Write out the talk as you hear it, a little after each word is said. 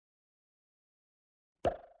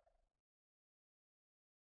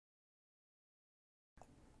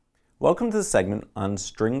Welcome to the segment on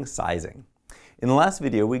string sizing. In the last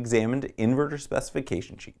video, we examined inverter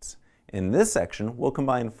specification sheets. In this section, we'll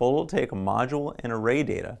combine photovoltaic module and array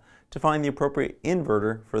data to find the appropriate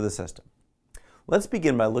inverter for the system. Let's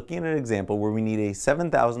begin by looking at an example where we need a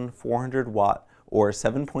 7,400 watt or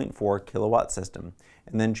 7.4 kilowatt system,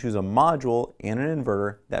 and then choose a module and an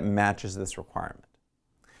inverter that matches this requirement.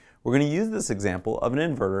 We're going to use this example of an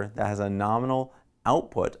inverter that has a nominal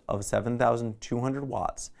output of 7,200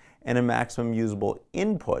 watts and a maximum usable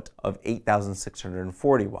input of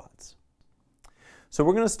 8,640 watts. So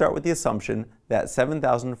we're going to start with the assumption that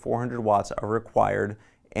 7,400 watts are required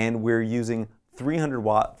and we're using 300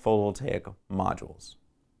 watt photovoltaic modules.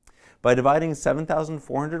 By dividing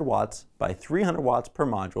 7,400 watts by 300 watts per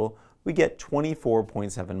module, we get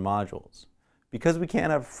 24.7 modules. Because we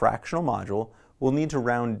can't have a fractional module, we'll need to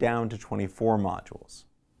round down to 24 modules.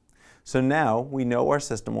 So now we know our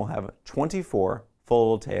system will have 24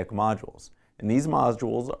 photovoltaic modules, and these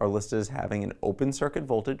modules are listed as having an open circuit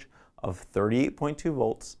voltage of 38.2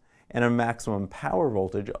 volts and a maximum power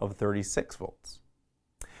voltage of 36 volts.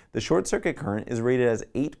 The short circuit current is rated as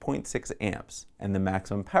 8.6 amps, and the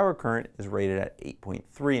maximum power current is rated at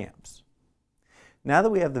 8.3 amps. Now that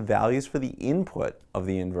we have the values for the input of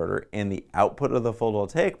the inverter and the output of the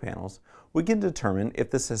photovoltaic panels, we can determine if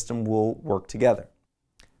the system will work together.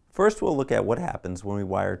 First, we'll look at what happens when we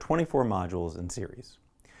wire 24 modules in series.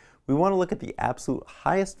 We want to look at the absolute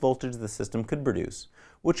highest voltage the system could produce,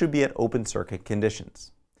 which would be at open circuit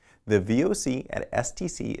conditions. The VOC at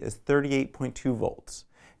STC is 38.2 volts,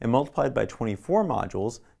 and multiplied by 24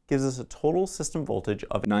 modules gives us a total system voltage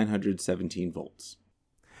of 917 volts.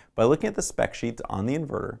 By looking at the spec sheets on the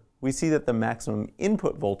inverter, we see that the maximum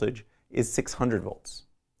input voltage is 600 volts.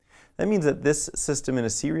 That means that this system in a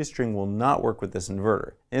series string will not work with this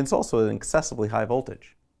inverter, and it's also an excessively high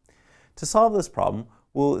voltage. To solve this problem,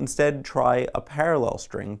 we'll instead try a parallel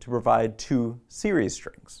string to provide two series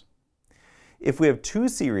strings. If we have two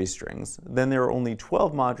series strings, then there are only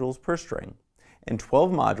 12 modules per string, and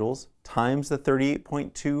 12 modules times the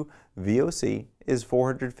 38.2 VOC is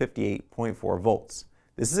 458.4 volts.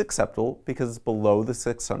 This is acceptable because it's below the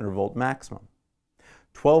 600 volt maximum.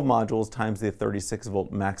 12 modules times the 36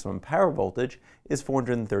 volt maximum power voltage is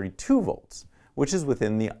 432 volts, which is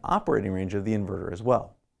within the operating range of the inverter as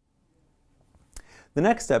well. The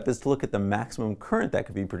next step is to look at the maximum current that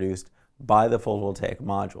could be produced by the photovoltaic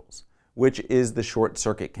modules, which is the short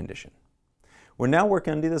circuit condition. We're now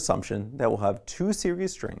working under the assumption that we'll have two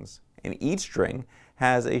series strings, and each string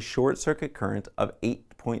has a short circuit current of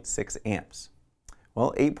 8.6 amps.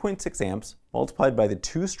 Well, 8.6 amps multiplied by the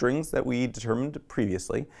two strings that we determined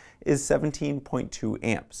previously is 17.2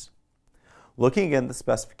 amps. Looking again at the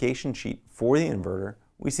specification sheet for the inverter,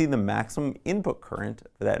 we see the maximum input current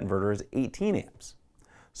for that inverter is 18 amps.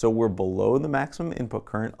 So we're below the maximum input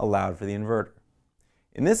current allowed for the inverter.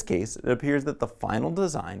 In this case, it appears that the final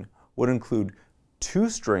design would include two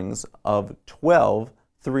strings of 12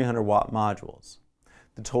 300 watt modules.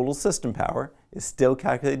 The total system power is still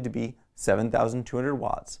calculated to be 7,200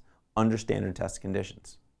 watts under standard test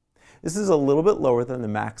conditions. This is a little bit lower than the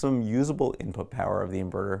maximum usable input power of the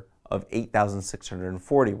inverter of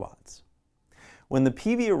 8,640 watts. When the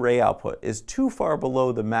PV array output is too far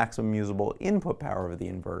below the maximum usable input power of the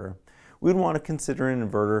inverter, we'd want to consider an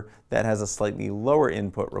inverter that has a slightly lower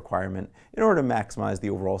input requirement in order to maximize the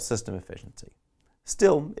overall system efficiency.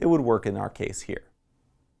 Still, it would work in our case here.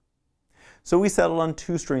 So we settled on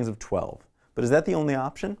two strings of 12, but is that the only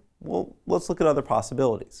option? Well, let's look at other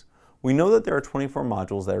possibilities. We know that there are 24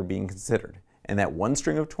 modules that are being considered, and that one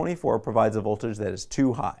string of 24 provides a voltage that is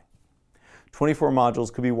too high. 24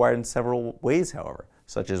 modules could be wired in several ways, however,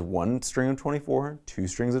 such as one string of 24, two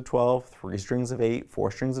strings of 12, three strings of 8,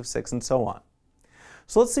 four strings of 6, and so on.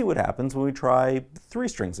 So let's see what happens when we try three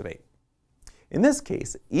strings of 8. In this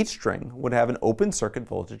case, each string would have an open circuit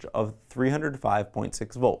voltage of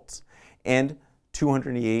 305.6 volts and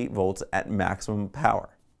 288 volts at maximum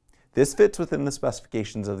power. This fits within the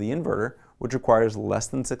specifications of the inverter, which requires less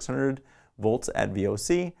than 600 volts at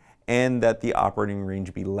VOC and that the operating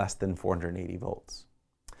range be less than 480 volts.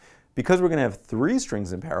 Because we're going to have three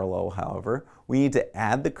strings in parallel, however, we need to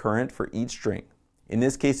add the current for each string. In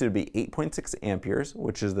this case, it would be 8.6 amperes,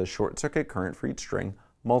 which is the short circuit current for each string,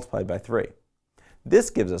 multiplied by 3. This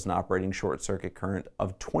gives us an operating short circuit current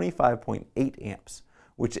of 25.8 amps,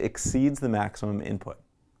 which exceeds the maximum input.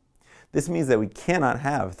 This means that we cannot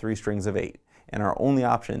have three strings of 8, and our only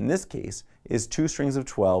option in this case is two strings of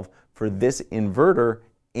 12 for this inverter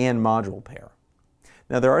and module pair.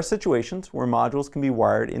 Now there are situations where modules can be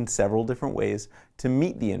wired in several different ways to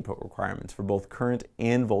meet the input requirements for both current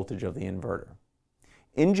and voltage of the inverter.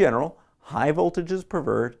 In general, high voltage is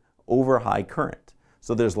preferred over high current,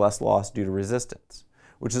 so there's less loss due to resistance,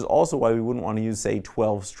 which is also why we wouldn't want to use, say,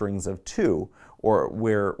 12 strings of 2, or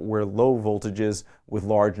where low voltages with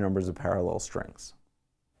large numbers of parallel strings.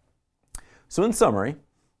 So in summary,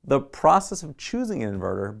 the process of choosing an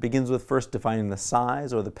inverter begins with first defining the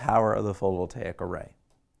size or the power of the photovoltaic array.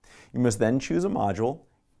 You must then choose a module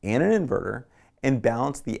and an inverter and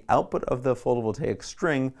balance the output of the photovoltaic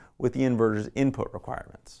string with the inverter's input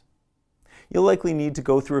requirements. You'll likely need to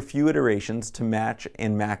go through a few iterations to match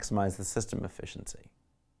and maximize the system efficiency.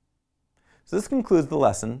 So this concludes the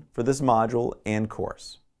lesson for this module and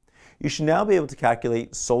course. You should now be able to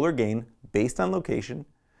calculate solar gain based on location,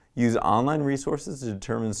 use online resources to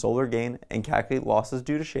determine solar gain and calculate losses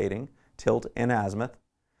due to shading, tilt, and azimuth,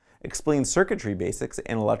 explain circuitry basics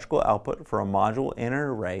and electrical output for a module and an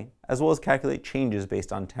array, as well as calculate changes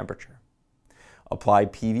based on temperature. Apply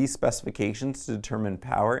PV specifications to determine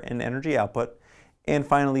power and energy output, and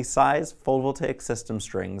finally size photovoltaic system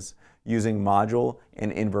strings using module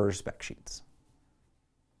and inverter spec sheets.